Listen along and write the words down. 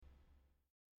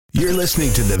You're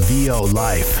listening to The VO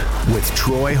Life with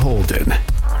Troy Holden.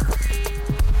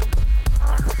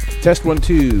 Test 1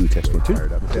 2. Test 1 2.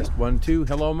 Test 1 2.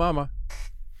 Hello, Mama.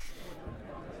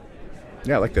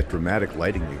 Yeah, I like that dramatic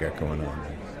lighting you got going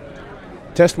on.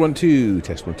 Test 1 2.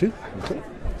 Test 1 2. Okay.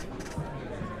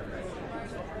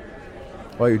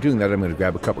 While you're doing that, I'm going to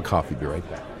grab a cup of coffee. Be right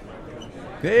back.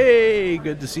 Hey,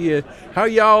 good to see you. How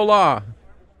y'all are?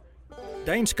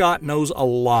 Dane Scott knows a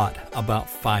lot about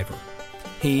Fiverr.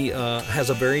 He has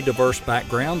a very diverse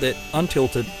background that until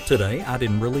today I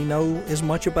didn't really know as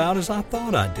much about as I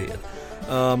thought I did.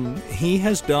 He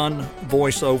has done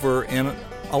voiceover in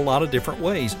a lot of different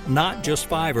ways, not just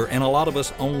Fiverr, and a lot of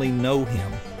us only know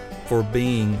him for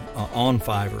being on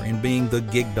Fiverr and being the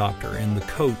gig doctor and the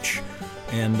coach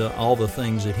and all the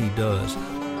things that he does.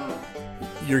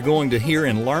 You're going to hear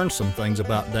and learn some things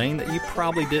about Dane that you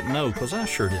probably didn't know, because I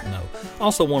sure didn't know. I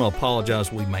also want to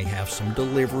apologize. We may have some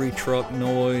delivery truck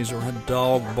noise or a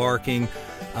dog barking.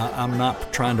 I'm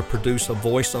not trying to produce a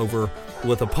voiceover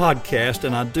with a podcast,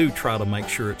 and I do try to make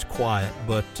sure it's quiet,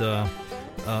 but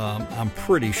I'm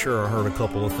pretty sure I heard a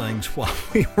couple of things while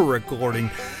we were recording,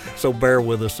 so bear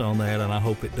with us on that, and I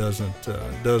hope it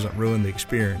doesn't ruin the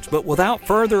experience. But without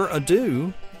further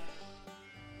ado,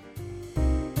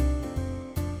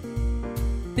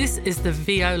 this is the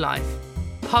VO Life.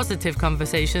 Positive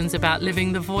conversations about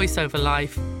living the voiceover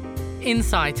life.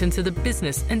 Insight into the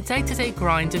business and day-to-day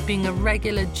grind of being a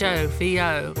regular Joe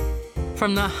VO.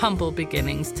 From the humble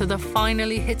beginnings to the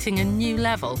finally hitting a new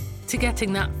level to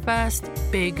getting that first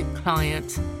big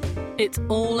client. It's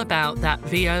all about that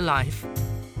VO life.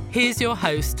 Here's your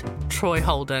host, Troy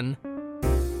Holden.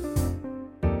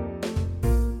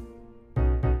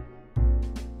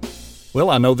 Well,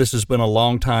 I know this has been a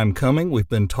long time coming. We've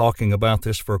been talking about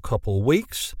this for a couple of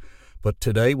weeks, but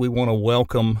today we want to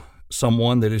welcome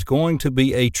someone that is going to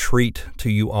be a treat to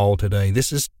you all today.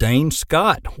 This is Dane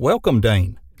Scott. Welcome,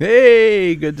 Dane.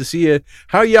 Hey, good to see you.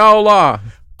 How y'all are?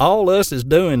 All us is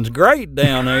doing great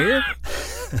down here.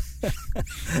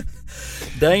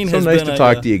 Dane so has nice been to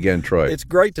talk to you again, Troy. It's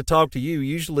great to talk to you.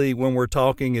 Usually when we're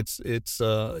talking, it's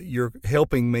you're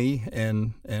helping me,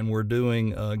 and we're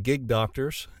doing gig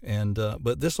doctors, and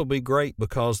but this will be great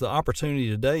because the opportunity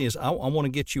today is I want to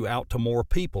get you out to more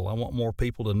people. I want more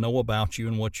people to know about you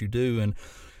and what you do, and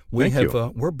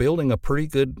we're building a pretty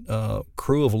good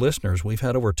crew of listeners. We've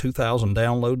had over 2,000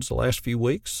 downloads the last few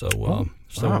weeks, so wow.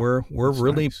 we're That's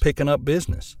really nice. Picking up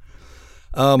business.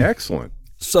 Excellent.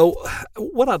 So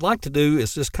what I'd like to do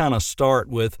is just kind of start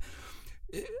with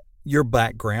your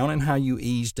background and how you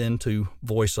eased into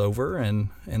voiceover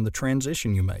and the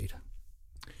transition you made.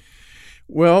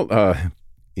 Well,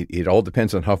 it all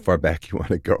depends on how far back you want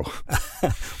to go.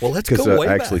 Well, let's go way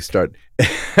back.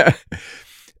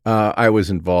 I was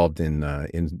involved in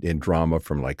drama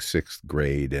from like 6th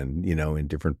grade, and in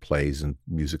different plays and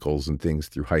musicals and things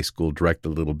through high school. Directed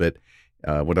a little bit.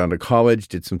 Went on to college,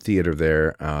 did some theater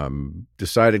there,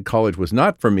 decided college was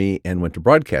not for me, and went to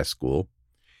broadcast school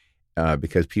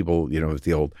because people, with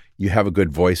the old, you have a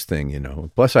good voice thing,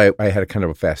 Plus, I had a kind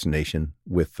of a fascination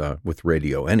with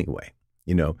radio anyway.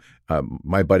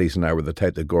 My buddies and I were the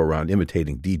type that go around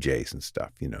imitating DJs and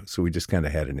stuff, so we just kind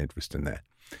of had an interest in that.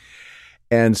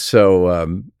 And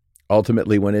so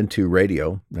ultimately went into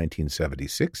radio,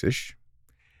 1976-ish,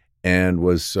 and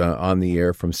was on the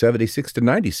air from 76 to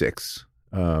 96.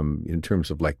 In terms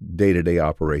of like day-to-day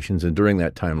operations. And during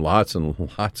that time, lots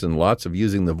and lots of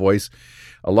using the voice,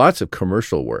 lots of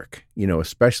commercial work,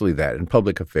 especially that in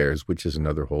public affairs, which is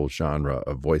another whole genre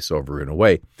of voiceover in a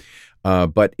way.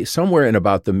 But somewhere in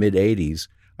about the mid-'80s,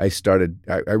 I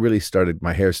really started,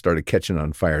 my hair started catching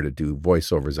on fire to do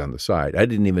voiceovers on the side. I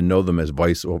didn't even know them as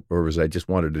voiceovers. I just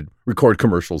wanted to record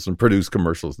commercials and produce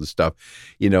commercials and stuff,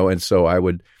 and so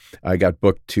I got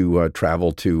booked to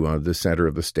travel to the center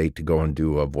of the state to go and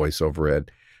do a voiceover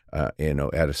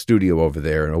at a studio over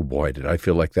there. And oh boy, did I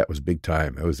feel like that was big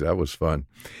time. That was fun.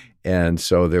 And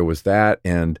so there was that.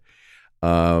 And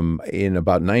in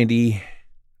about 90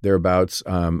 thereabouts,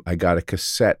 I got a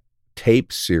cassette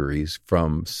tape series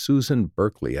from Susan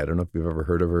Berkeley. I don't know if you've ever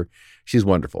heard of her. She's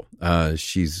wonderful.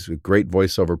 She's a great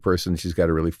voiceover person. She's got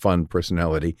a really fun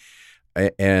personality.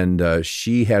 And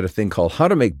she had a thing called How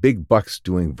to Make Big Bucks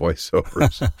Doing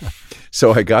Voiceovers.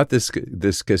 So I got this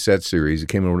cassette series. It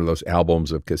came in one of those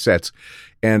albums of cassettes.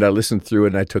 And I listened through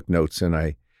it, and I took notes, and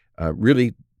I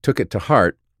really took it to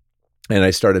heart. And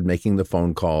I started making the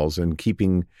phone calls and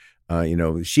keeping,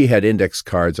 she had index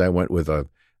cards. I went with an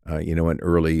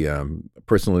early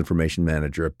personal information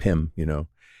manager, a PIM,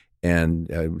 and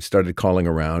I started calling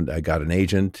around. I got an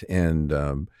agent,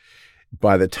 and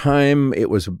by the time it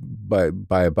was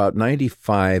by about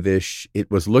 95-ish, it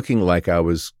was looking like I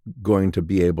was going to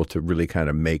be able to really kind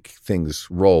of make things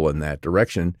roll in that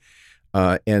direction.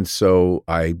 And so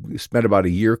I spent about a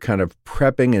year kind of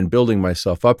prepping and building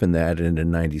myself up in that. And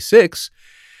in 96,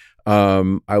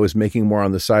 I was making more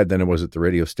on the side than I was at the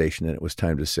radio station. And it was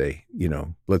time to say,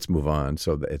 let's move on.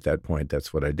 So at that point,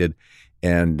 that's what I did,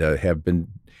 and have been.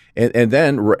 And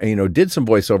then, did some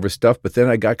voiceover stuff, but then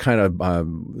I got kind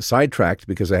of sidetracked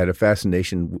because I had a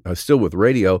fascination still with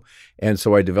radio. And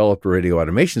so I developed a radio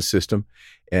automation system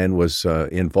and was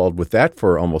involved with that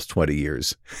for almost 20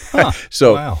 years. Huh.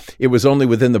 So wow. It was only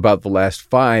within about the last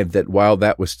 5 that while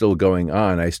that was still going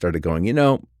on, I started going,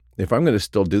 if I'm going to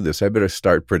still do this, I better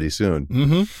start pretty soon.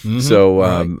 Mm-hmm, mm-hmm, So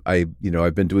right.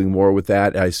 I've been doing more with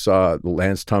that. I saw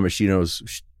Lance Shino's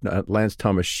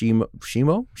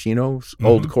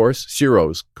old course,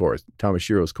 Thomas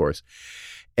Shiro's course.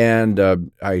 And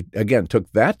I, again,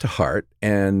 took that to heart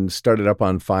and started up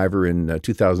on Fiverr in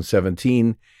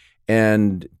 2017.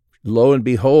 And lo and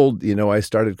behold, I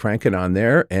started cranking on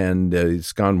there, and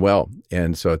it's gone well.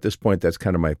 And so at this point, that's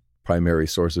kind of my primary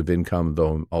source of income, though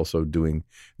I'm also doing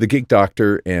the Gig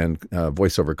Doctor and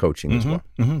voiceover coaching as well.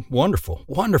 Mm-hmm. Wonderful.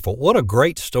 What a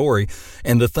great story.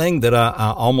 And the thing that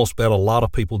I almost bet a lot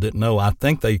of people didn't know, I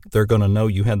think they're going to know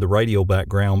you had the radio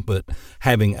background, but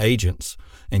having agents,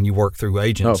 and you work through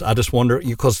agents. I just wonder,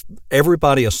 because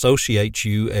everybody associates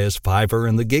you as Fiverr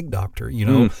and the Gig Doctor,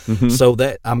 Mm-hmm. So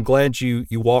that I'm glad you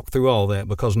walked through all that,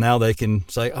 because now they can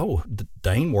say, oh,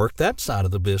 Dane worked that side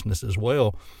of the business as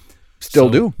well. Still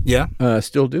do. Yeah.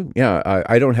 Still do. Yeah.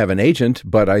 I don't have an agent,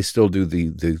 but I still do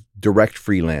the direct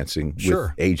freelancing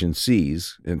with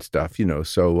agencies and stuff,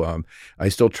 So I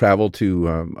still travel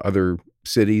to other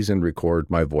cities and record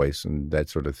my voice and that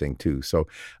sort of thing too. So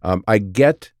I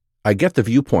get the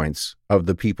viewpoints of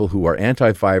the people who are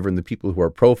anti-Fiverr and the people who are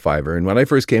pro-Fiverr. And when I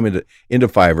first came into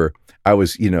Fiverr, I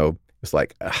was, it's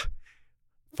like,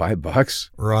 $5.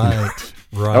 Right.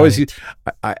 Right.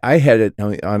 I had it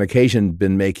on occasion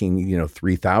been making,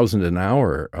 $3,000 an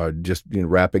hour, just,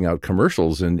 wrapping out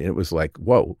commercials. And it was like,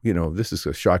 whoa, this is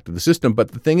a shock to the system.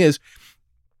 But the thing is,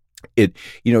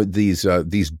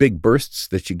 these big bursts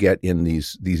that you get in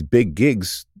these big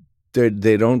gigs,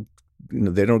 they don't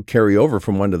carry over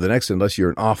from one to the next unless you're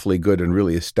an awfully good and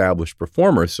really established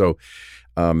performer. So,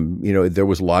 there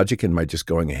was logic in my just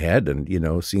going ahead and,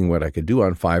 seeing what I could do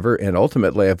on Fiverr. And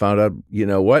ultimately I found out,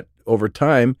 over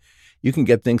time you can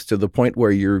get things to the point where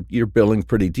you're billing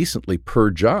pretty decently per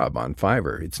job on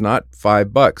Fiverr. It's not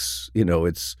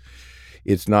 $5,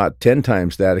 it's not 10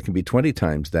 times that. It can be 20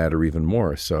 times that or even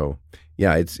more. So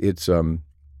yeah, it's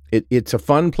a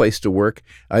fun place to work.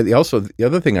 The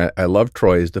other thing I love,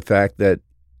 Troy, is the fact that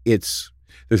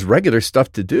there's regular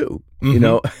stuff to do,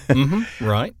 Mm-hmm.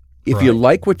 Right. If you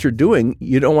like what you're doing,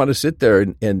 you don't want to sit there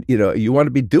and you want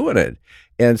to be doing it.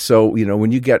 And so,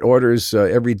 when you get orders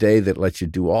every day that let you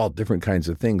do all different kinds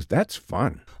of things, that's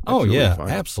fun. That's really fun.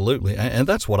 Absolutely. And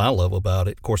that's what I love about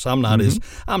it. Of course, I'm not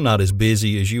as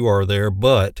busy as you are there,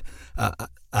 but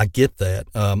I get that.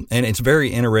 And it's very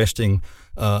interesting.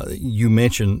 You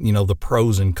mentioned, the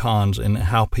pros and cons and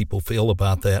how people feel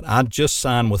about that. I just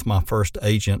signed with my first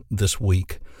agent this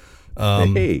week.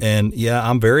 And yeah,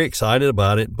 I'm very excited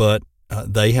about it, but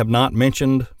they have not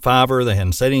mentioned Fiverr. They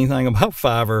hadn't said anything about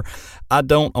Fiverr. I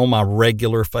don't, on my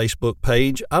regular Facebook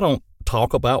page, I don't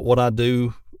talk about what I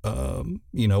do,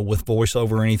 with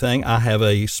voiceover or anything. I have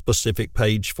a specific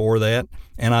page for that,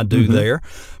 and I do there,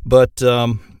 but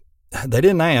they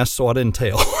didn't ask, so I didn't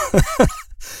tell.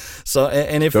 So,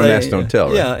 and if don't ask, don't tell.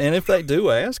 Right? Yeah, and if they do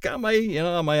ask, I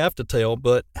may have to tell.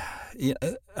 But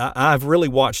I've really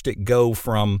watched it go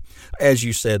from, as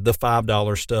you said, the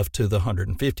 $5 stuff to the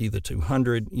 $150, the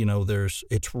 $200.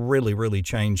 It's really, really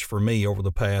changed for me over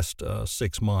the past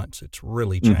 6 months. It's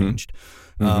really changed.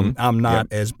 I'm not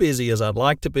as busy as I'd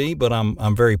like to be, but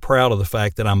I'm very proud of the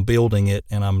fact that I'm building it,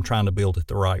 and I'm trying to build it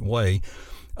the right way.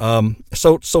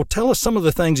 So tell us some of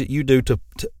the things that you do to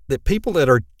that people that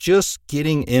are just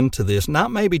getting into this, not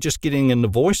maybe just getting into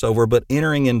voiceover, but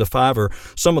entering into Fiverr,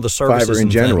 some of the services Fiverr in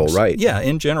general, things. right? Yeah,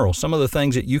 in general, some of the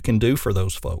things that you can do for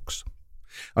those folks.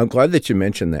 I'm glad that you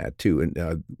mentioned that too,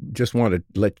 and just want to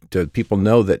let people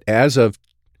know that as of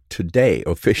today,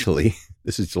 officially,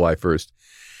 this is July 1st,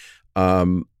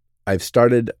 I've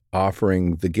started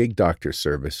offering the Gig Doctor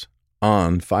service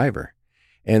on Fiverr.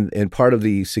 And part of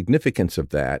the significance of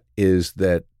that is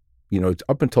that,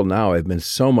 up until now, I've been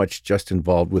so much just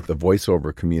involved with the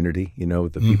voiceover community,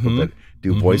 the people that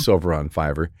do voiceover on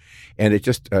Fiverr. And it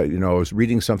just, I was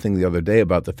reading something the other day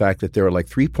about the fact that there are like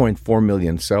 3.4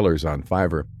 million sellers on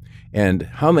Fiverr. And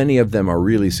how many of them are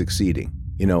really succeeding?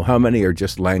 How many are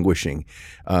just languishing?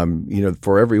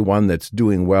 For every one that's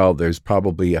doing well, there's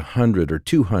probably 100 or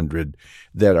 200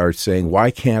 that are saying, why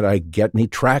can't I get any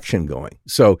traction going?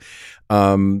 So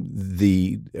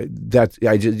you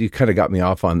kind of got me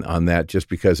off on that just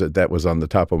because that was on the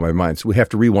top of my mind. So we have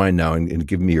to rewind now and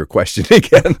give me your question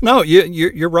again. No,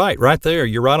 you're right there.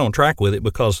 You're right on track with it,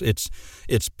 because it's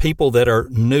people that are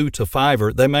new to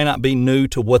Fiverr. They may not be new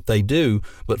to what they do,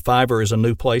 but Fiverr is a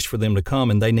new place for them to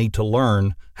come, and they need to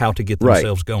learn how to get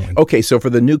themselves going. Okay, so for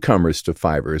the newcomers to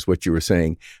Fiverr is what you were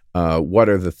saying. What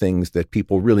are the things that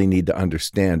people really need to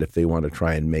understand if they want to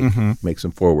try and make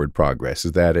some forward progress?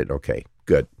 Is that it? Okay,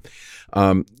 good.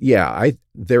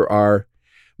 There are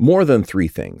more than 3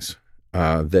 things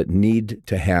that need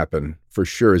to happen for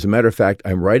sure. As a matter of fact,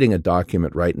 I'm writing a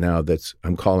document right now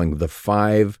I'm calling the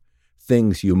 5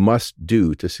 things you must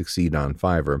do to succeed on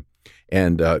Fiverr.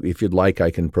 And if you'd like,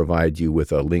 I can provide you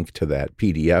with a link to that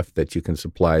PDF that you can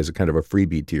supply as a kind of a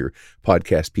freebie to your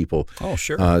podcast people. Oh,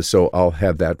 sure. So I'll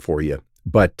have that for you.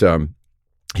 But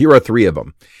here are 3 of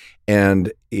them.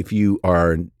 And if you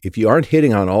aren't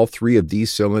hitting on all 3 of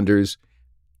these cylinders,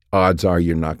 odds are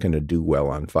you're not going to do well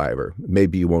on Fiverr.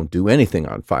 Maybe you won't do anything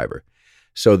on Fiverr.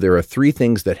 So there are 3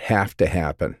 things that have to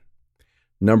happen.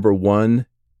 Number 1,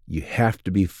 you have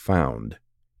to be found.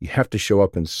 You have to show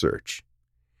up in search.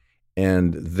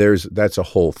 And that's a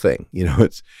whole thing.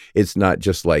 It's not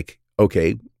just like,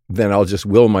 okay, then I'll just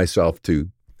will myself to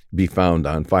be found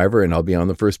on Fiverr and I'll be on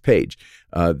the first page.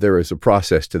 There is a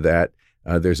process to that.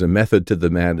 There's a method to the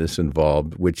madness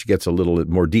involved, which gets a little bit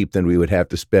more deep than we would have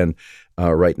to spend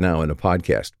right now in a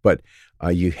podcast. But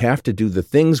you have to do the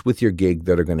things with your gig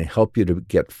that are going to help you to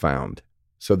get found.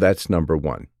 So that's number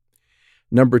 1.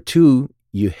 Number 2,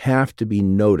 you have to be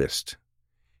noticed.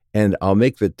 And I'll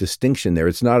make the distinction there.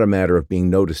 It's not a matter of being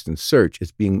noticed in search.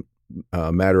 It's being a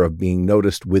matter of being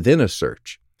noticed within a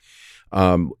search.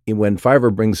 When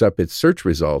Fiverr brings up its search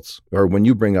results, or when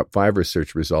you bring up Fiverr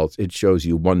search results, it shows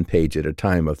you 1 page at a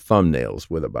time of thumbnails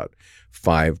with about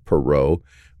 5 per row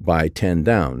by 10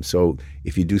 down. So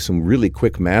if you do some really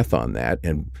quick math on that,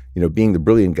 and being the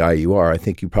brilliant guy you are, I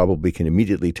think you probably can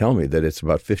immediately tell me that it's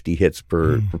about 50 hits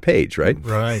per page, right?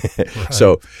 Right.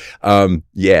 So, so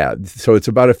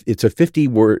it's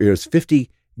 50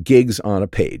 gigs on a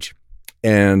page,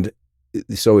 and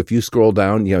so if you scroll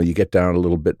down, you get down a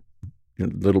little bit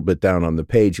down on the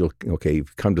page,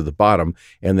 you've come to the bottom,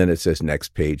 and then it says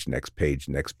next page, next page,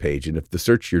 next page. And if the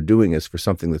search you're doing is for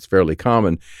something that's fairly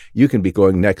common, you can be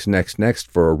going next, next,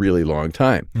 next for a really long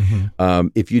time. Mm-hmm.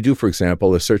 If you do, for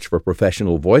example, a search for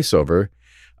professional voiceover,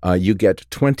 you get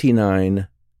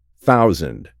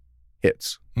 29,000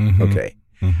 hits. Mm-hmm. Okay.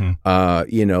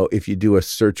 Mm-hmm. If you do a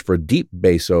search for deep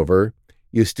bass-over,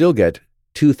 you still get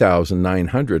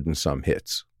 2,900 and some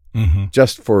hits. Mm-hmm.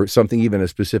 Just for something even as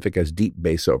specific as deep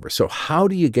bass over. So how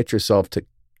do you get yourself to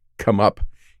come up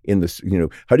in this,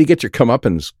 how do you get your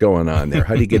comeuppance going on there?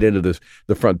 How do you get into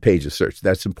the front page of search?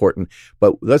 That's important.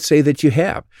 But let's say that you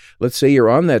have. Let's say you're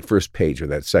on that first page or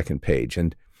that second page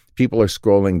and people are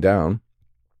scrolling down.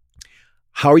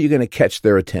 How are you going to catch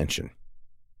their attention?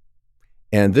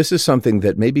 And this is something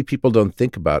that maybe people don't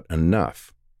think about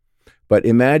enough. But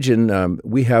imagine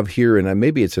we have here, and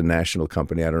maybe it's a national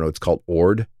company, I don't know, it's called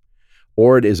Ord.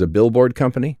 Ord is a billboard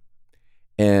company,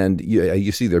 and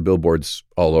you see their billboards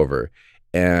all over.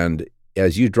 And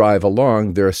as you drive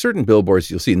along, there are certain billboards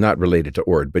you'll see, not related to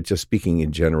Ord, but just speaking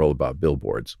in general about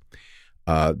billboards.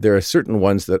 There are certain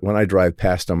ones that when I drive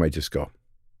past them, I just go,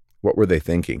 what were they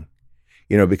thinking?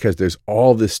 Because there's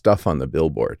all this stuff on the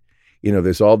billboard.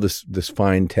 There's all this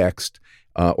fine text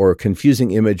or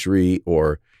confusing imagery,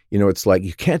 or it's like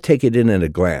you can't take it in at a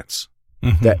glance.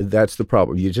 Mm-hmm. That's the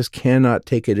problem. You just cannot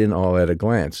take it in all at a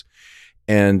glance.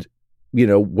 And,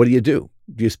 what do? Do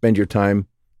you spend your time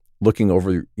looking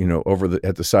over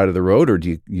at the side of the road, or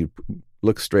do you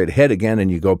look straight ahead again and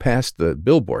you go past the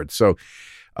billboard? So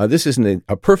this isn't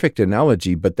a perfect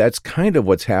analogy, but that's kind of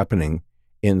what's happening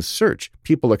in search.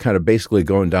 People are kind of basically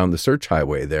going down the search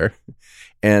highway there.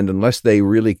 And unless they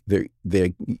really,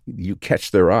 you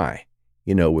catch their eye,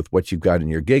 with what you've got in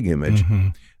your gig image, mm-hmm.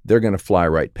 they're going to fly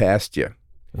right past you.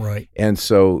 Right. And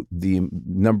so the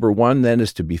number 1 then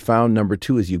is to be found. Number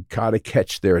 2 is you've got to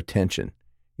catch their attention.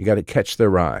 You got to catch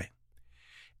their eye.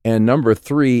 And number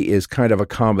 3 is kind of a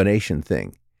combination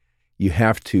thing. You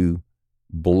have to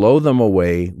blow them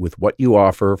away with what you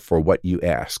offer for what you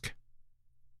ask.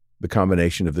 The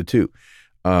combination of the two.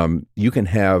 You can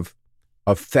have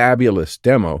a fabulous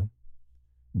demo,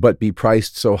 but be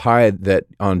priced so high that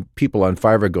people on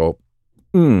Fiverr go,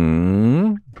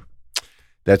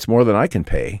 that's more than I can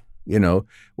pay.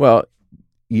 Well,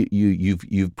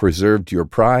 you've preserved your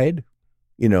pride.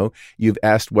 You've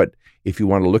asked what, if you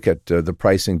want to look at the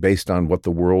pricing based on what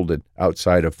the world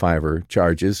outside of Fiverr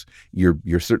charges,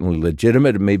 you're certainly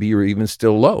legitimate, and maybe you're even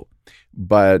still low.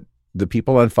 But the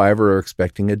people on Fiverr are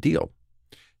expecting a deal.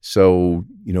 So,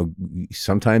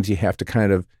 sometimes you have to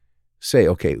kind of say,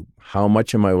 okay, how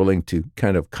much am I willing to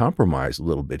kind of compromise a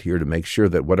little bit here to make sure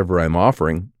that whatever I'm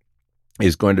offering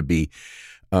is going to be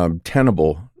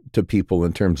tenable to people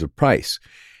in terms of price.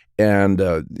 And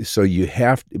so you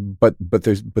have, but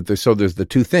there's the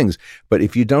two things. But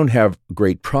if you don't have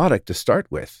great product to start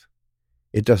with,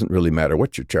 it doesn't really matter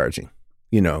what you're charging,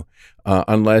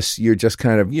 unless you're just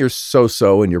kind of, you're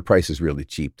so and your price is really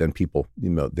cheap. Then people,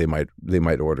 they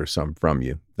might order some from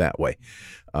you that way.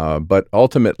 But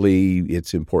ultimately,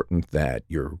 it's important that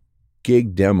your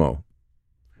gig demo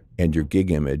and your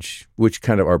gig image, which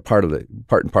kind of are part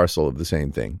and parcel of the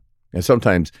same thing. And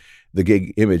sometimes the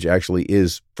gig image actually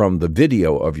is from the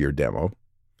video of your demo,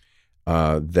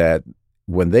 that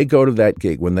when they go to that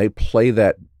gig, when they play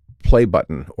that play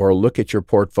button or look at your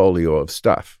portfolio of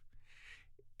stuff,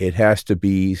 it has to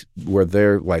be where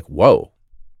they're like, whoa,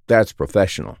 that's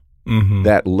professional. Mm-hmm.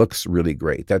 That looks really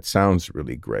great. That sounds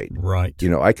really great. Right.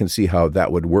 I can see how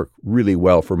that would work really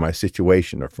well for my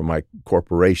situation or for my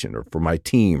corporation or for my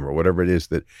team or whatever it is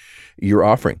that you're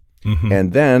offering. Mm-hmm.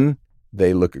 And then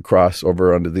they look across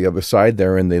over onto the other side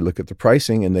there and they look at the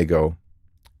pricing and they go,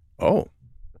 oh,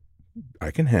 I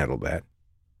can handle that.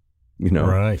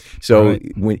 Right. So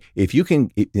if you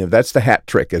can, that's the hat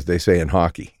trick, as they say in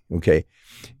hockey. Okay.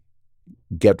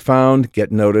 Get found,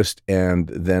 get noticed, and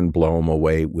then blow them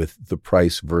away with the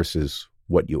price versus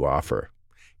what you offer.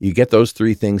 You get those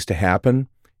three things to happen,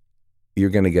 you're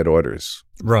going to get orders.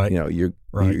 Right. You're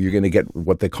going to get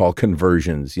what they call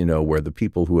conversions, where the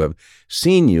people who have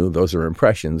seen you, those are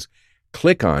impressions,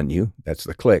 click on you, that's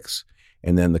the clicks,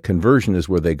 and then the conversion is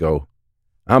where they go,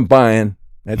 I'm buying,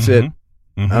 that's it.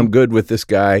 Mm-hmm. I'm good with this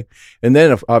guy. And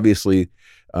then obviously,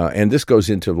 and this goes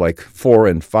into like 4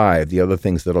 and 5, the other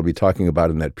things that I'll be talking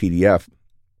about in that PDF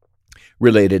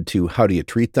related to how do you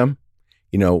treat them?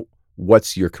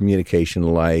 What's your communication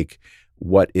like?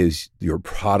 What is your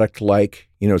product like?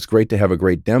 It's great to have a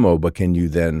great demo, but can you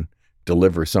then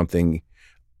deliver something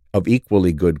of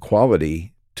equally good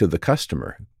quality to the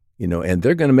customer? And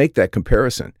they're going to make that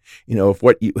comparison. If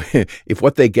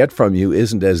what they get from you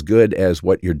isn't as good as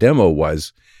what your demo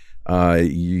was,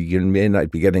 you may not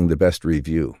be getting the best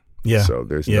review. Yeah. So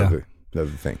there's another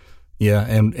thing. Yeah,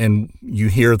 and you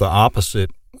hear the opposite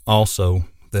also,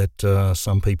 that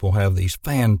some people have these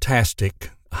fantastic,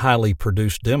 highly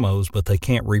produced demos, but they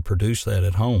can't reproduce that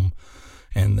at home,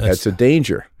 and that's a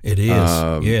danger. It is.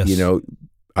 Yes.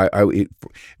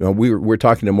 We're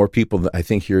talking to more people, I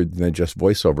think, here than just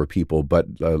voiceover people. But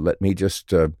let me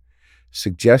just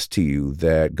suggest to you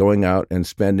that going out and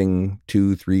spending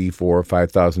 $2,000, $3,000,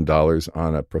 $4,000, $5,000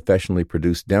 on a professionally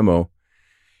produced demo,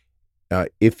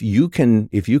 if you can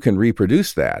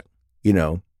reproduce that,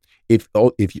 if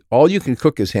all you can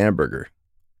cook is hamburger,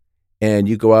 and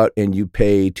you go out and you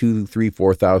pay $2,000,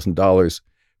 $3,000, $4,000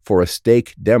 for a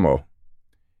steak demo,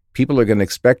 people are going to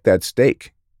expect that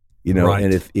steak. Right.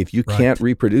 And if you can't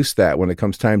reproduce that when it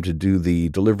comes time to do the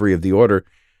delivery of the order,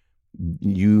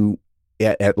 you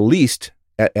at least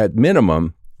at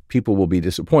minimum, people will be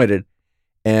disappointed,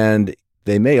 and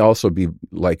they may also be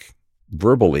like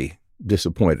verbally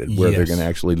disappointed, where they're going to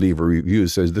actually leave a review that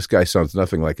says this guy sounds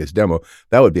nothing like his demo.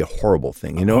 That would be a horrible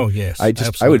thing, Oh yes,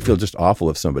 I would feel just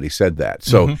awful if somebody said that.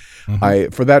 So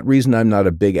for that reason, I'm not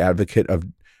a big advocate of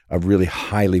really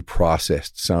highly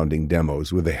processed sounding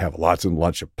demos where they have lots and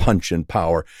lots of punch and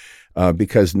power,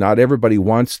 because not everybody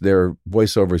wants their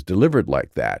voiceovers delivered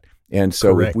like that. And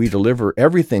so Correct. If we deliver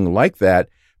everything like that,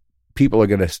 people are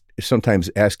going to sometimes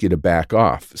ask you to back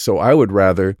off. So I would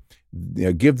rather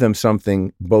give them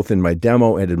something both in my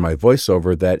demo and in my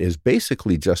voiceover that is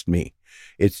basically just me.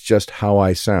 It's just how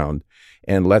I sound,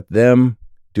 and let them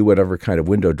do whatever kind of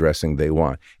window dressing they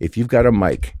want. If you've got a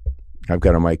mic, I've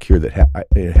got a mic here that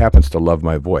it happens to love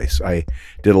my voice. I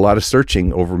did a lot of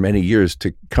searching over many years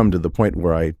to come to the point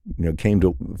where I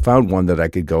found one that I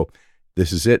could go,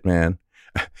 this is it, man.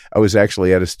 I was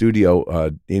actually at a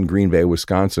studio in Green Bay,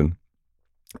 Wisconsin,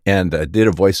 and did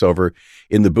a voiceover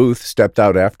in the booth, stepped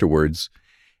out afterwards,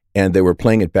 and they were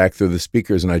playing it back through the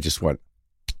speakers, and I just went,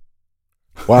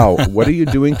 wow, what are you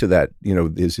doing to that?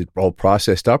 Is it all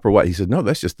processed up or what? He said, no,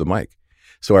 that's just the mic.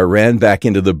 So I ran back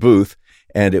into the booth,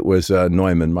 and it was a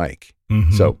Neumann mic.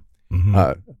 Mm-hmm. So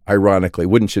ironically,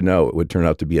 wouldn't you know, it would turn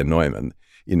out to be a Neumann,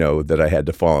 that I had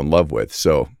to fall in love with.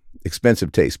 So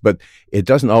expensive taste, but it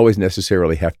doesn't always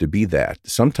necessarily have to be that.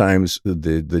 Sometimes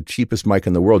the cheapest mic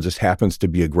in the world just happens to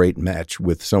be a great match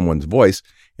with someone's voice,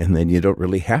 and then you don't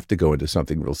really have to go into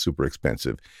something real super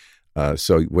expensive.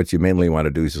 So what you mainly want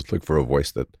to do is just look for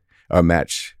a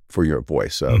match for your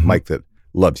voice, a mic that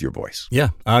loves your voice. Yeah,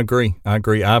 I agree.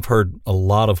 I've heard a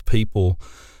lot of people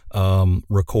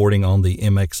recording on the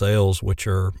MXLs, which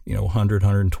are $100,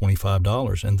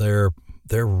 $125, and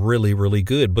they're really, really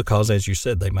good because, as you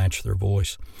said, they match their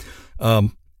voice.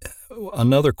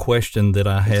 Another question that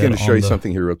I had. I'm going to show you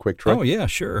something here real quick, Troy. Oh, yeah,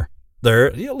 sure.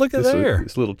 There, look at there.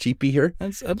 This little cheapie here.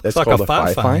 That's like a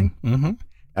Fi-Fine. Mm-hmm.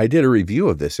 I did a review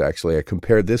of this, actually. I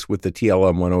compared this with the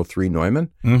TLM 103 Neumann,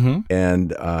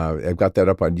 and I've got that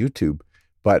up on YouTube.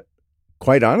 But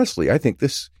quite honestly, I think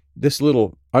this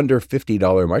little under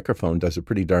 $50 microphone does a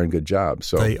pretty darn good job.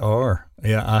 So they are.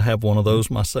 Yeah, I have one of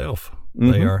those myself.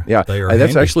 They are. Yeah, they are.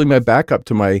 That's handy. Actually my backup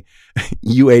to my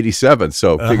U87.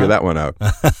 So figure that one out.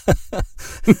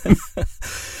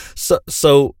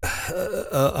 So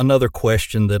another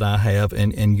question that I have,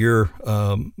 and you're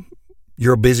a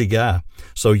busy guy,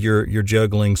 so you're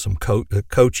juggling some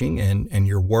coaching and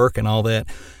your work and all that.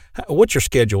 What's your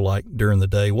schedule like during the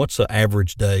day? What's the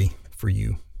average day for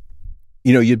you?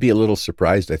 You'd be a little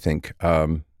surprised, I think.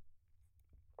 I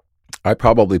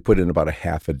probably put in about a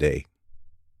half a day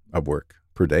of work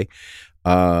per day.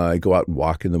 I go out and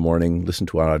walk in the morning, listen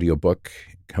to an audiobook,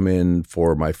 come in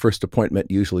for my first appointment,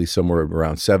 usually somewhere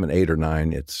around 7, 8, or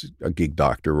 9. It's a gig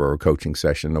doctor or a coaching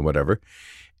session or whatever.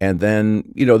 And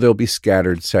then, there'll be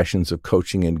scattered sessions of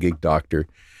coaching and gig doctor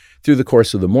through the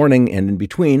course of the morning. And in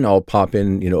between, I'll pop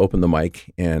in, open the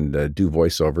mic and do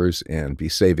voiceovers and be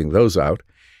saving those out.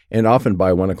 And often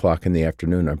by 1 o'clock in the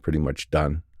afternoon, I'm pretty much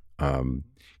done. And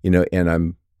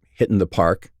I'm hitting the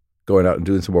park, going out and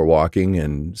doing some more walking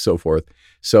and so forth.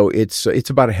 So it's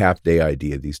about a half day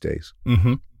idea these days.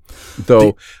 Mm-hmm.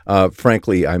 Though,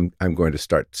 frankly, I'm going to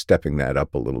start stepping that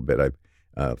up a little bit.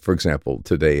 For example,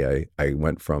 today I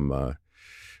went from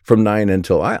 9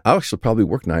 until I actually probably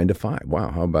work 9 to 5.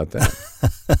 Wow, how about that?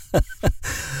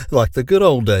 Like the good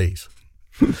old days.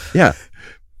 Yeah.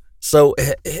 So,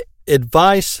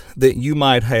 advice that you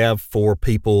might have for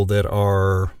people that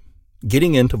are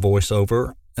getting into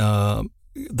voiceover,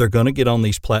 they're going to get on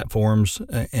these platforms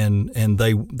and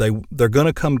they're going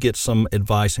to come get some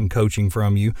advice and coaching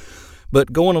from you.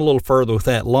 But going a little further with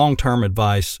that, long-term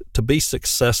advice to be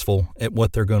successful at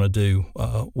what they're going to do,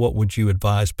 what would you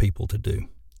advise people to do?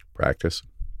 Practice.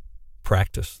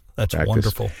 That's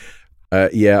wonderful.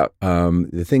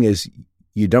 The thing is,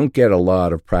 you don't get a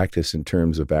lot of practice in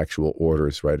terms of actual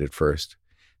orders right at first.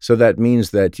 So that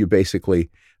means that you basically,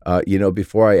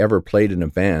 before I ever played in a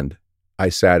band, I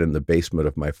sat in the basement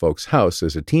of my folks' house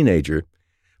as a teenager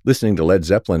listening to Led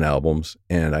Zeppelin albums,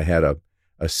 and I had a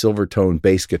Silvertone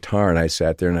bass guitar, and I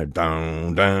sat there and I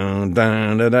down, down,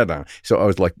 down, down, down, down. So I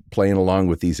was like playing along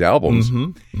with these albums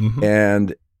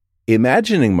and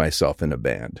imagining myself in a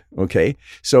band. Okay.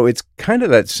 So it's kind of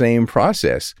that same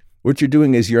process. What you're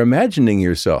doing is you're imagining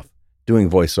yourself doing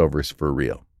voiceovers for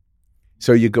real.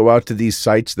 So you go out to these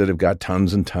sites that have got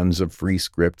tons and tons of free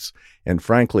scripts. And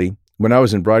frankly, when I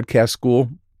was in broadcast school,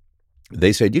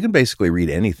 they said you can basically read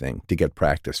anything to get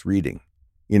practice reading.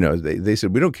 They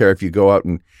said, we don't care if you go out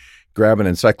and grab an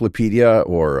encyclopedia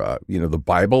or, the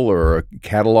Bible or a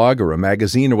catalog or a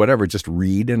magazine or whatever, just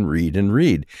read and read and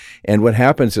read. And what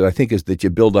happens, I think, is that you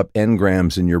build up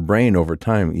engrams in your brain over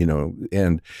time,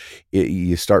 and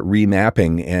you start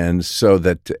remapping. And so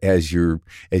that as you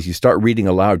start reading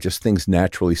aloud, just things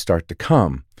naturally start to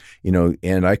come,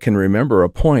 and I can remember a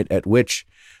point at which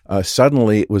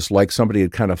suddenly it was like somebody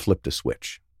had kind of flipped a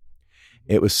switch.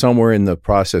 It was somewhere in the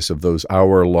process of those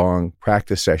hour-long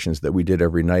practice sessions that we did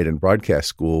every night in broadcast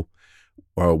school,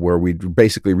 where we'd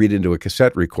basically read into a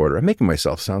cassette recorder. I'm making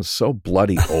myself sound so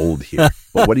bloody old here,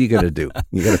 but what are you going to do?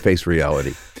 You got to face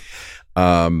reality.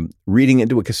 Reading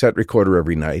into a cassette recorder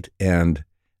every night, and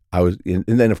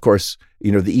then of course,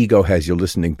 the ego has you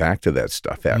listening back to that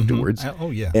stuff afterwards. Mm-hmm. Oh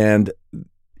yeah.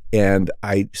 And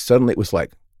I suddenly, it was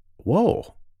like,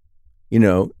 whoa,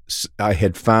 I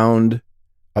had found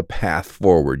a path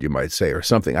forward, you might say, or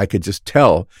something. I could just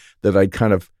tell that I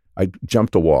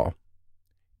jumped a wall,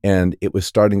 and it was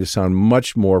starting to sound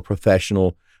much more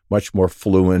professional, much more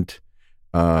fluent.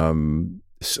 Some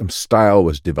style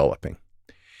was developing.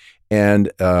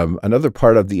 And another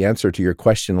part of the answer to your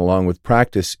question, along with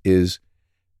practice, is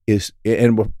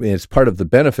and it's part of the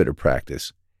benefit of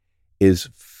practice, is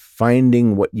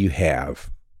finding what you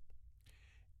have.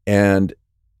 And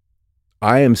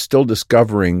I am still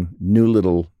discovering new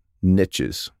little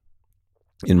niches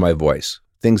in my voice,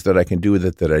 things that I can do with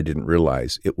it that I didn't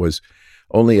realize. It was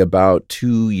only about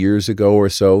 2 years ago or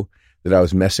so that I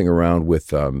was messing around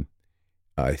with,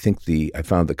 I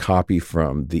found the copy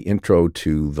from the intro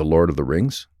to The Lord of the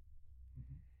Rings.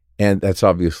 And that's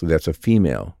a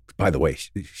female. By the way,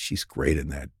 she's great in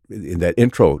that. In that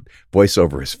intro,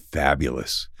 voiceover is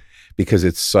fabulous because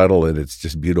it's subtle and it's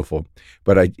just beautiful.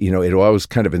 But it always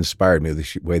kind of inspired me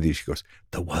the way that she goes,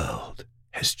 "The world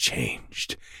has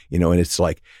changed," and it's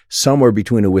like somewhere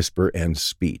between a whisper and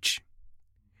speech.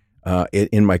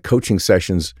 In my coaching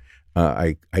sessions,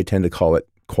 I tend to call it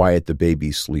 "quiet the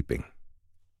baby sleeping."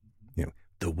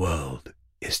 The world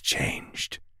is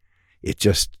changed. It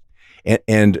just,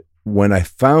 and when I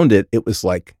found it, it was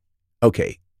like,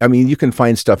 okay, I mean, you can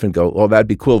find stuff and go, well, that'd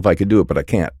be cool if I could do it, but I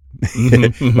can't.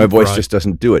 My voice just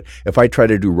doesn't do it. If I try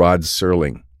to do Rod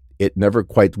Serling, it never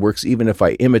quite works. Even if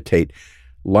I imitate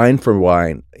line for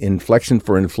line, inflection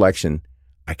for inflection,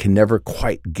 I can never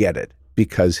quite get it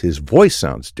because his voice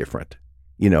sounds different,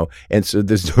 and so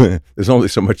there's only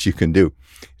so much you can do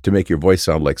to make your voice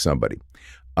sound like somebody.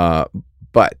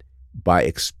 But by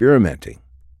experimenting,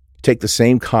 take the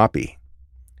same copy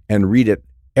and read it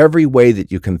every way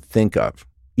that you can think of,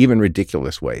 even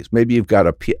ridiculous ways. Maybe you've got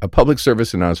a public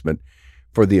service announcement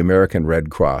for the American Red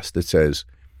Cross that says,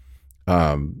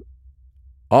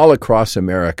 all across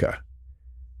America,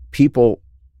 people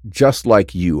just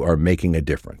like you are making a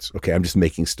difference. Okay, I'm just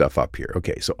making stuff up here.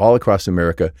 Okay, so all across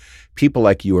America, people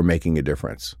like you are making a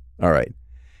difference. All right.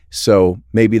 So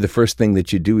maybe the first thing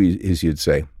that you do is you'd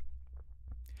say,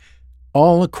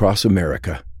 all across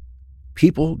America,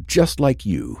 people just like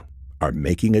you are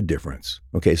making a difference.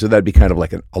 Okay, so that'd be kind of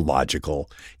like a logical,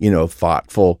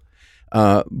 thoughtful.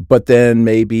 But then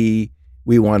maybe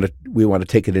we want to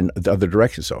take it in the other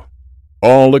direction. So,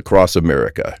 all across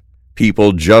America,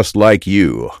 people just like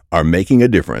you are making a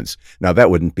difference. Now that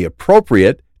wouldn't be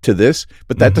appropriate to this,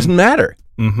 but that doesn't matter.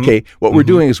 Okay, what we're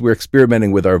doing is we're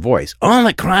experimenting with our voice. All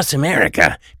across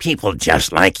America, people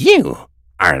just like you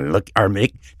are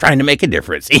trying to make a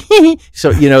difference.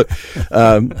 So,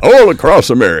 all across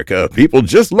America, people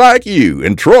just like you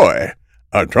and Troy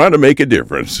are trying to make a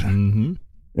difference.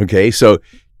 Okay, so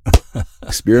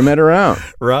experiment around.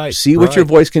 Right. See what your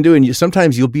voice can do. And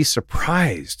sometimes you'll be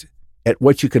surprised at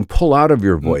what you can pull out of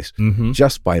your voice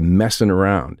just by messing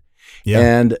around. Yeah.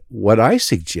 And what I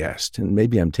suggest, and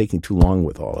maybe I'm taking too long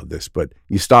with all of this, but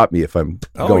you stop me if I'm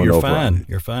going over.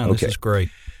 You're fine. Okay. This is great.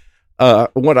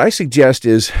 What I suggest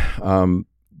is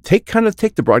take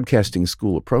the broadcasting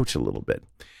school approach a little bit.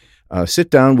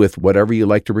 Sit down with whatever you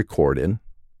like to record in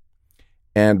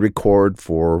and record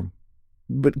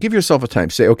but give yourself a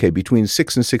time. Say, okay, between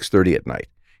 6 and 6:30 at night.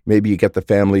 Maybe you get the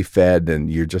family fed and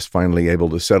you're just finally able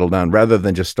to settle down. Rather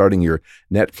than just starting your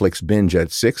Netflix binge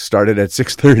at 6, start it at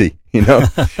 6:30,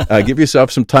 Give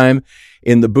yourself some time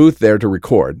in the booth there to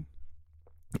record.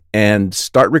 And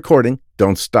start recording.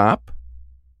 Don't stop.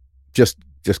 Just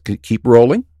keep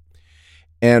rolling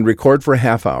and record for a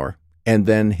half hour and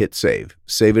then hit save.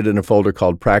 Save it in a folder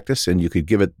called practice, and you could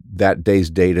give it that day's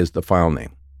date as the file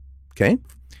name. Okay?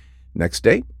 Next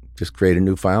day, just create a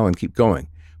new file and keep going.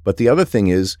 But the other thing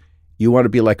is you want to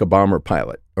be like a bomber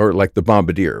pilot or like the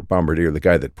bombardier, the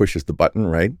guy that pushes the button,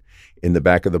 right, in the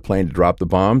back of the plane to drop the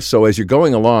bomb. So as you're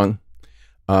going along,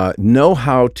 know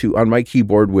how to, on my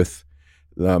keyboard with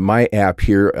my app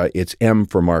here, it's M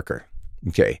for marker.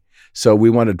 Okay. So we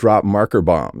want to drop marker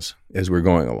bombs as we're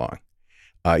going along.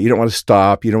 You don't want to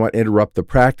stop. You don't want to interrupt the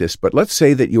practice. But let's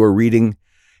say that you were reading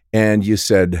and you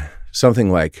said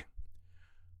something like,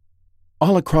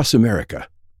 all across America,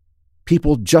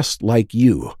 people just like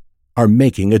you are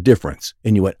making a difference.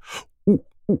 And you went, ooh,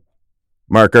 ooh,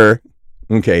 marker.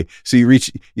 Okay. So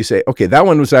you say, okay, that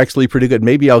one was actually pretty good.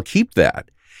 Maybe I'll keep that.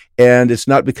 And it's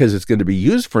not because it's going to be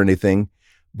used for anything,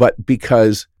 but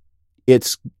because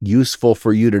it's useful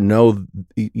for you to know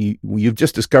you've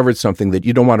just discovered something that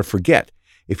you don't want to forget.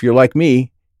 If you're like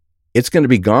me, it's going to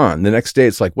be gone. The next day,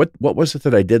 it's like, what was it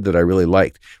that I did that I really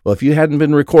liked? Well, if you hadn't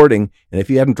been recording and if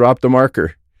you hadn't dropped a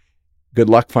marker, good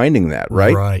luck finding that,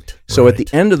 right? Right. So at the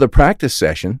end of the practice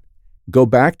session, go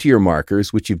back to your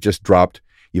markers, which you've just dropped.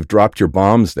 You've dropped your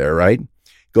bombs there, right?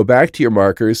 Go back to your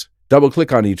markers,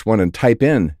 double-click on each one, and type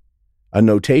in a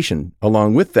notation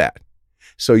along with that.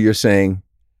 So you're saying,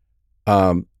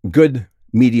 good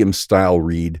medium style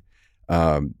read,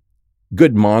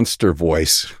 good monster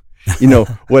voice,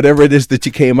 whatever it is that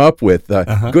you came up with,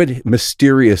 good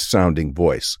mysterious sounding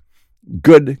voice,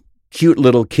 good cute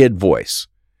little kid voice,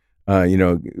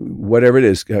 whatever it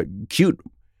is, cute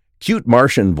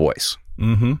Martian voice.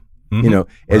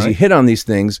 As you hit on these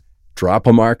things, drop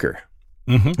a marker,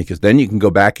 because then you can go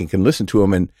back and can listen to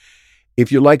them. And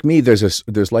if you're like me,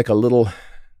 there's like a little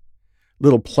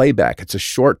playback. It's a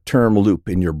short-term loop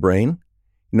in your brain.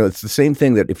 It's the same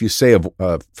thing that if you say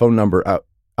a phone number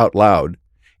out loud,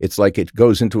 it's like it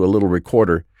goes into a little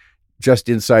recorder just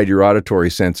inside your auditory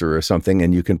sensor or something,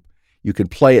 and you can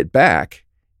play it back.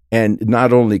 And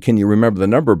not only can you remember the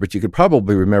number, but you could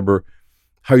probably remember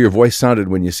how your voice sounded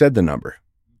when you said the number.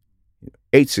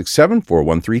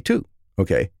 867-4132.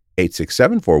 Okay,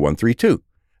 867-4132.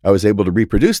 I was able to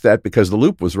reproduce that because the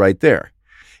loop was right there.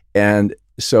 And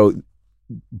so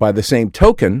by the same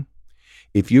token,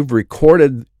 if you've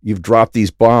dropped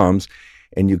these bombs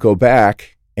and you go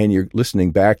back and you're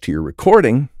listening back to your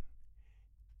recording,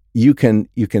 you can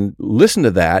listen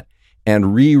to that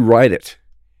and rewrite it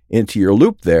into your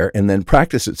loop there and then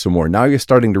practice it some more. Now you're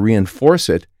starting to reinforce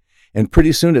it, and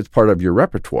pretty soon it's part of your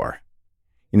repertoire.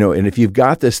 And if you've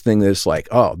got this thing that's like,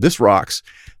 oh, this rocks,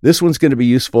 this one's going to be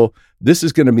useful, this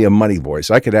is going to be a money voice,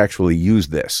 I could actually use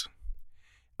this.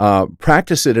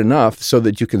 Practice it enough so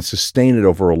that you can sustain it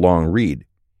over a long read.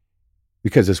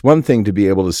 Because it's one thing to be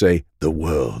able to say, the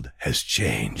world has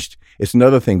changed. It's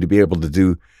another thing to be able to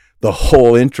do the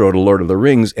whole intro to Lord of the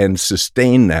Rings and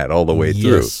sustain that all the way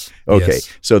through. Okay, yes.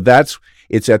 So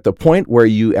it's at the point where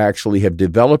you actually have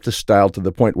developed a style to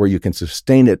the point where you can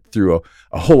sustain it through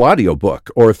a whole audio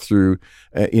book or through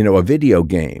a video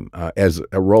game, as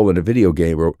a role in a video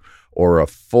game or a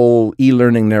full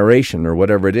e-learning narration or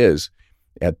whatever it is.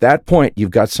 At that point, you've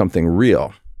got something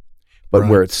real. But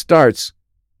where it starts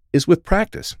is with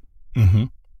practice. Mm-hmm.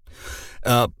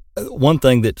 One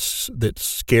thing that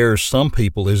scares some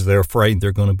people is they're afraid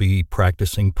they're going to be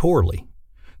practicing poorly,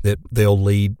 that they'll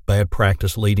lead bad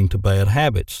practice leading to bad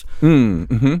habits.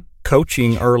 Mm-hmm.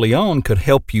 Coaching early on could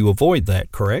help you avoid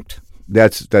that, correct?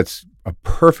 That's a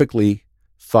perfectly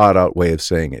thought out way of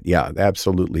saying it. Yeah,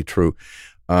 absolutely true.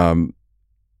 And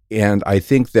I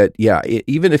think that,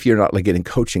 even if you're not like getting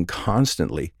coaching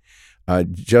constantly,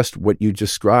 just what you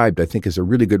described, I think, is a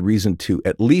really good reason to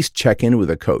at least check in with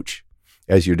a coach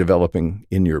as you're developing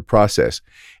in your process.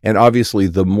 And obviously,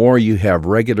 the more you have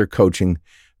regular coaching,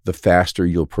 the faster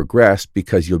you'll progress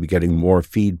because you'll be getting more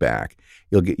feedback.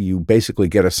 You basically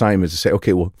get assignments to say,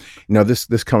 okay, well,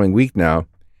 this coming week now,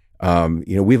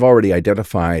 we've already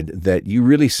identified that you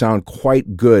really sound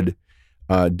quite good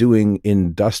doing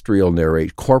industrial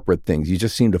corporate things. You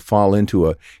just seem to fall into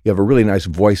you have a really nice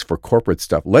voice for corporate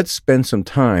stuff. Let's spend some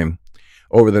time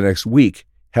over the next week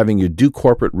having you do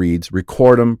corporate reads,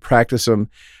 record them, practice them,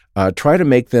 try to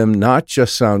make them not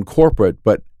just sound corporate,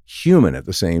 but human at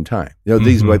the same time.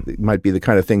 These might be the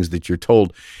kind of things that you're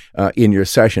told in your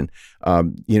session.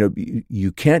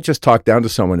 You can't just talk down to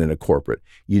someone in a corporate.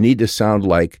 You need to sound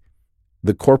like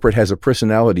the corporate has a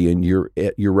personality and you're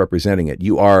representing it.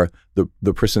 You are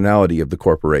the personality of the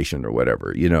corporation or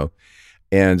whatever,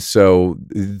 And so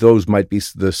those might be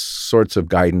the sorts of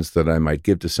guidance that I might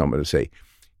give to someone to say,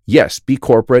 yes, be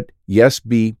corporate. Yes,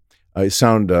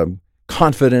 sound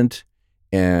confident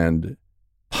and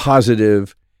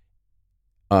positive,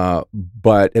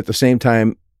 but at the same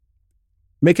time,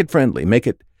 make it friendly. Make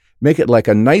it like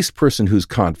a nice person who's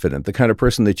confident, the kind of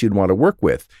person that you'd want to work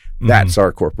with. That's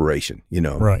our corporation,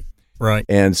 Right.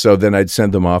 And so then I'd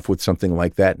send them off with something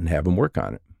like that and have them work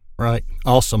on it. Right.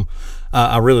 Awesome.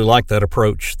 I really like that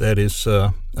approach. That is,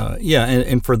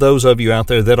 and for those of you out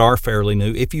there that are fairly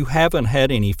new, if you haven't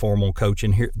had any formal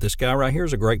coaching, here, this guy right here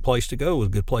is a great place to go, a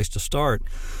good place to start.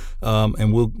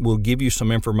 And we'll give you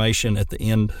some information at the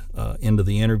end of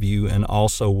the interview, and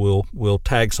also we'll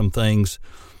tag some things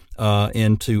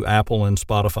into Apple and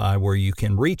Spotify where you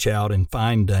can reach out and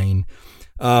find Dane.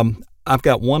 I've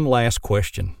got one last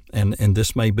question, and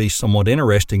this may be somewhat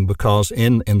interesting because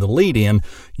in the lead-in,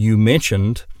 you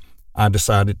mentioned I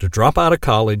decided to drop out of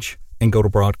college and go to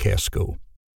broadcast school.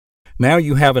 Now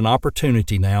you have an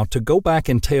opportunity now to go back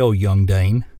and tell young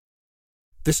Dane,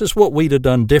 this is what we'd have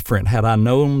done different had I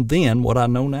known then what I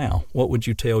know now. What would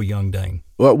you tell young Dane?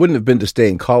 Well, it wouldn't have been to stay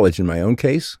in college in my own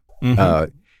case.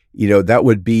 Mm-hmm. That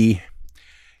would be,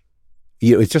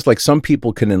 it's just like some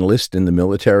people can enlist in the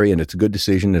military and it's a good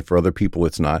decision, and for other people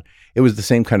it's not. It was the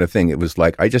same kind of thing. It was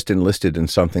like I just enlisted in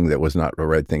something that was not the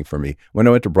right thing for me. When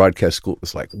I went to broadcast school, it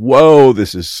was like, whoa,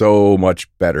 this is so much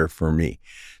better for me.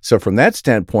 So from that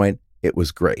standpoint, it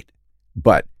was great.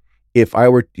 But if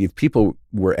people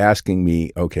were asking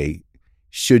me, okay,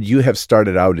 should you have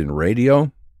started out in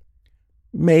radio?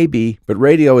 Maybe, but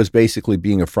radio is basically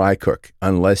being a fry cook.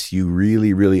 Unless you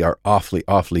really, really are awfully,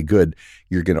 awfully good,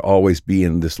 you're going to always be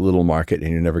in this little market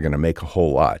and you're never going to make a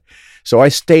whole lot. So I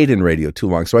stayed in radio too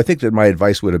long. So I think that my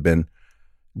advice would have been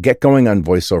get going on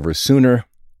voiceover sooner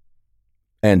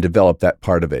and develop that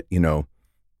part of it,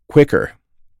 quicker.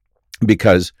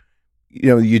 because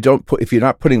you don't put, if you're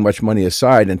not putting much money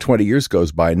aside and 20 years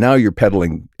goes by, now you're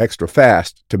pedaling extra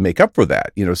fast to make up for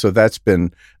that. So that's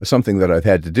been something that I've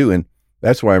had to do. And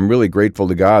that's why I'm really grateful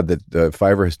to God that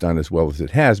Fiverr has done as well as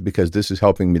it has, because this is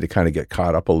helping me to kind of get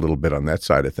caught up a little bit on that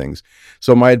side of things.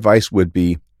 So my advice would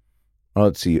be,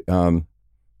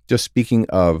 just speaking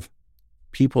of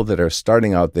people that are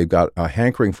starting out, they've got a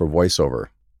hankering for voiceover.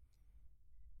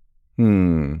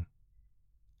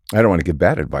 I don't want to give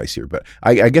bad advice here, but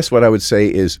I guess what I would say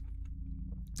is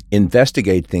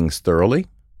investigate things thoroughly.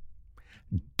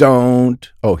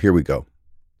 Here we go.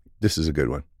 This is a good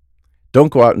one. Don't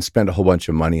go out and spend a whole bunch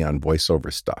of money on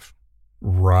voiceover stuff.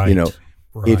 Right.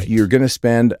 If you're going to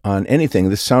spend on anything,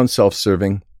 this sounds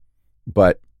self-serving,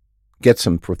 but get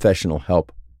some professional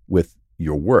help with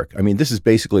your work. I mean, this is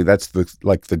basically, that's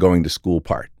the going to school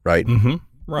part, right? Mm-hmm.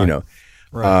 Right.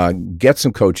 Right. Get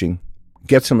some coaching.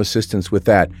 Get some assistance with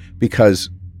that, because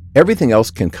everything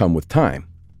else can come with time.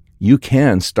 You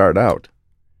can start out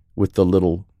with the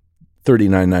little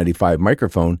 $39.95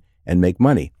 microphone and make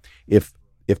money. If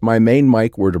my main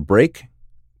mic were to break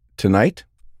tonight,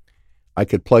 I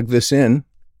could plug this in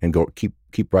and go keep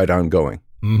right on going.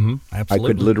 Mm-hmm. Absolutely. I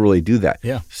could literally do that.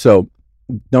 Yeah. So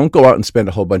don't go out and spend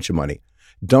a whole bunch of money.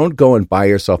 Don't go and buy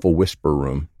yourself a whisper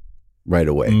room right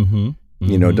away. Mm-hmm.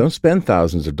 Mm-hmm. Don't spend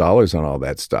thousands of dollars on all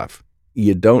that stuff.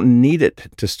 You don't need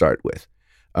it to start with.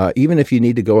 Even if you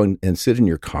need to go and sit in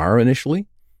your car initially,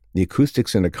 the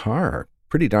acoustics in a car are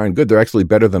pretty darn good. They're actually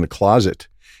better than a closet.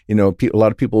 A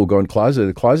lot of people will go in closet.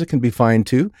 A closet can be fine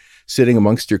too, sitting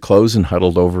amongst your clothes and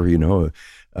huddled over,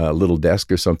 a little desk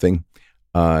or something.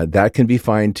 That can be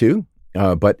fine too.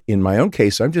 But in my own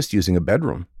case, I'm just using a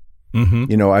bedroom.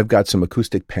 Mm-hmm. I've got some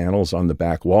acoustic panels on the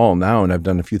back wall now, and I've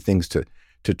done a few things to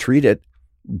treat it.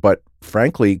 But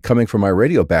frankly, coming from my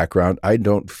radio background, I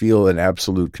don't feel an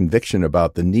absolute conviction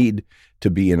about the need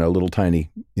to be in a little tiny,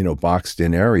 boxed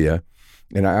in area.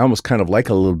 And I almost kind of like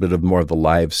a little bit of more of the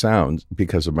live sounds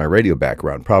because of my radio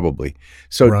background, probably.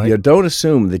 So Right. Don't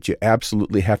assume that you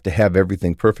absolutely have to have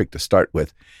everything perfect to start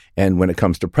with. And when it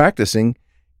comes to practicing,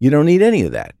 you don't need any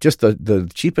of that. Just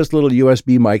the cheapest little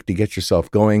USB mic to get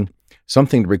yourself going,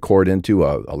 something to record into,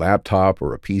 a laptop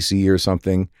or a PC or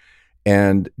something.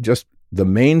 And just the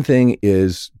main thing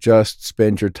is just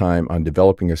spend your time on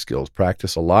developing your skills.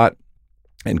 Practice a lot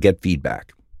and get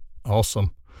feedback.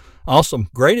 Awesome.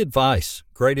 Great advice.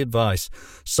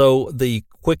 So the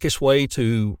quickest way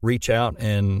to reach out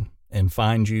and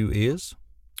find you is?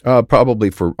 Probably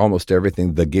for almost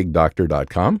everything,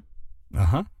 thegigdoctor.com.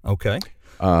 Okay.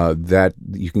 That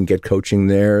you can get coaching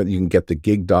there. You can get the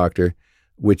Gig Doctor,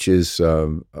 which is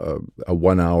a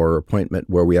 1-hour appointment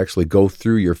where we actually go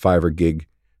through your Fiverr gig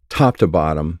top to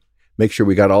bottom, make sure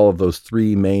we got all of those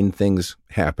 3 main things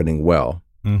happening well,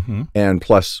 and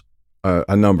plus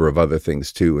a number of other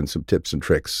things too, and some tips and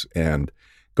tricks, and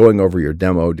going over your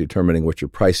demo, determining what your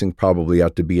pricing probably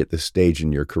ought to be at this stage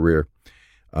in your career.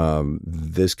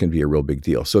 This can be a real big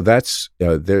deal. So that's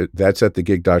at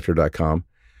thegigdoctor.com,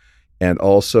 and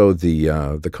also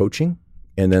the coaching,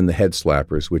 and then the head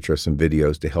slappers, which are some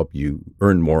videos to help you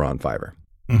earn more on Fiverr.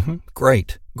 Mm-hmm.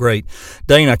 Great.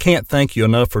 Dane, I can't thank you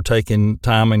enough for taking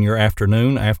time in your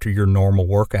afternoon after your normal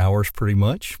work hours, pretty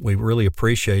much. We really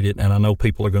appreciate it, and I know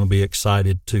people are going to be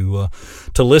excited to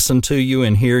listen to you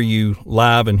and hear you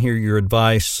live and hear your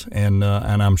advice, and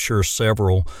I'm sure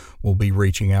several will be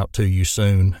reaching out to you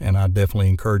soon, and I definitely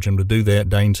encourage them to do that.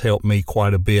 Dane's helped me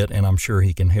quite a bit, and I'm sure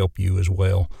he can help you as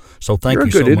well. So thank you so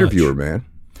much. You're a good interviewer, man.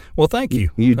 Well, thank you.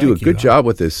 You do a good job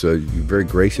with this. You're a very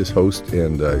gracious host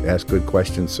and ask good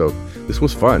questions. So this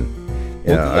was fun.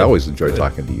 Yeah, I always enjoy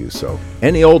talking to you. So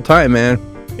any old time, man.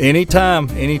 Anytime.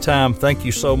 Thank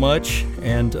you so much.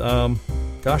 And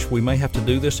gosh, we may have to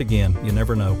do this again. You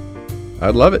never know.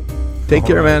 I'd love it. Take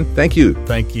care, man. Thank you.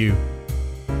 Thank you.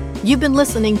 You've been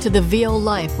listening to The VO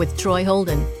Life with Troy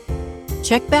Holden.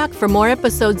 Check back for more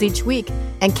episodes each week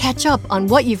and catch up on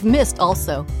what you've missed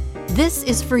also. This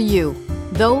is for you,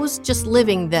 those just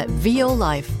living that VO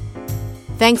life.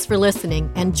 Thanks for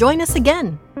listening, and join us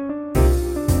again.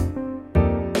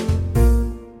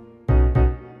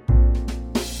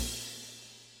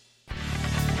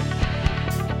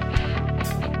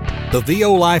 The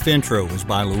VO Life intro is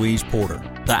by Louise Porter.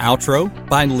 The outro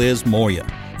by Liz Moya.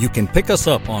 You can pick us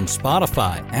up on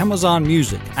Spotify, Amazon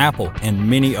Music, Apple, and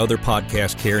many other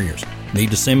podcast carriers. Need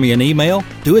to send me an email?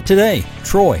 Do it today.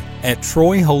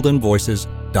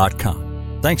 Troy@TroyHoldenVoices.com.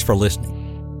 Thanks for listening.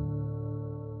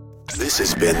 This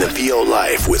has been The VO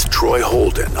Life with Troy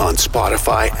Holden on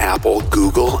Spotify, Apple,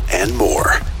 Google, and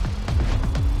more.